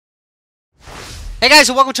Hey guys,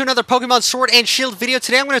 and welcome to another Pokemon Sword and Shield video.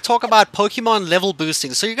 Today I'm going to talk about Pokemon level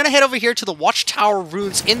boosting. So you're going to head over here to the Watchtower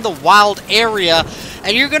runes in the wild area,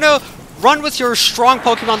 and you're going to run with your strong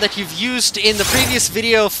Pokemon that you've used in the previous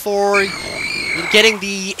video for getting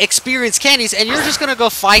the experience candies, and you're just going to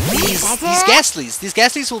go fight these Ghastlies. These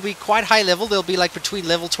Ghastlies will be quite high level. They'll be like between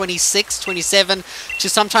level 26, 27 to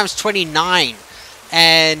sometimes 29.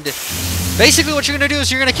 And basically what you're going to do is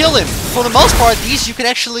you're going to kill him. For the most part, these you can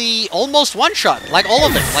actually almost one-shot, like all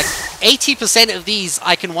of them. Like 80% of these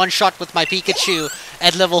I can one-shot with my Pikachu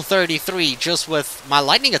at level 33 just with my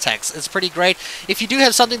lightning attacks. It's pretty great. If you do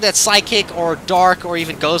have something that's Psychic or Dark or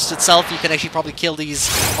even Ghost itself, you can actually probably kill these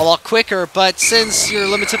a lot quicker. But since you're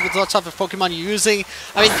limited with what type of Pokemon you're using,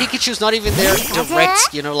 I mean, Pikachu's not even their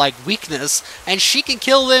direct, like weakness, and she can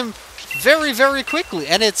kill them very, very quickly,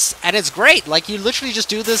 and it's great. Like, you literally just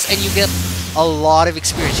do this and you get a lot of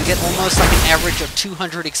experience. You get almost like an average of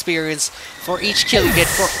 200 experience for each kill you get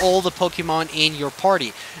for all the Pokemon in your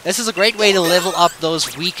party. This is a great way to level up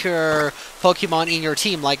those weaker Pokemon in your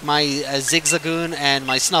team, like my Zigzagoon and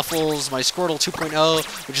my Snuffles, my Squirtle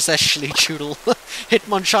 2.0, which is actually Choodle,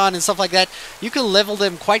 Hitmonchan, and stuff like that. You can level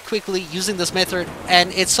them quite quickly using this method,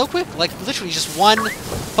 and it's so quick, like literally just one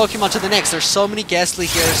Pokemon to the next. There's so many Ghastly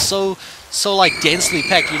here, so like densely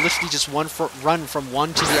packed. You literally just run from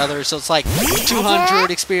one to the other, so it's like 200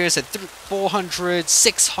 experience and 400,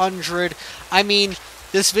 600. I mean,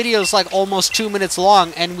 this video is like almost 2 minutes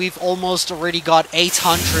long, and we've almost already got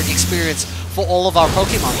 800 experience for all of our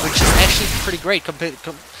Pokemon, which is actually pretty great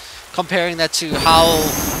comparing that to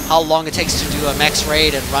how long it takes to do a max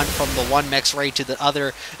raid and run from the one max raid to the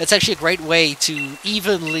other. It's actually a great way to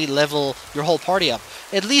evenly level your whole party up,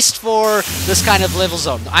 at least for this kind of level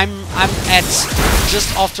zone. I'm at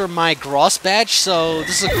just after my Gross badge, so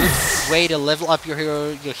this is a good way to level up your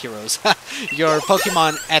heroes, your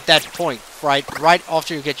Pokemon at that point. Right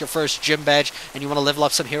after you get your first gym badge and you want to level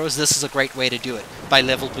up some heroes, this is a great way to do it, by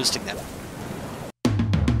level boosting them.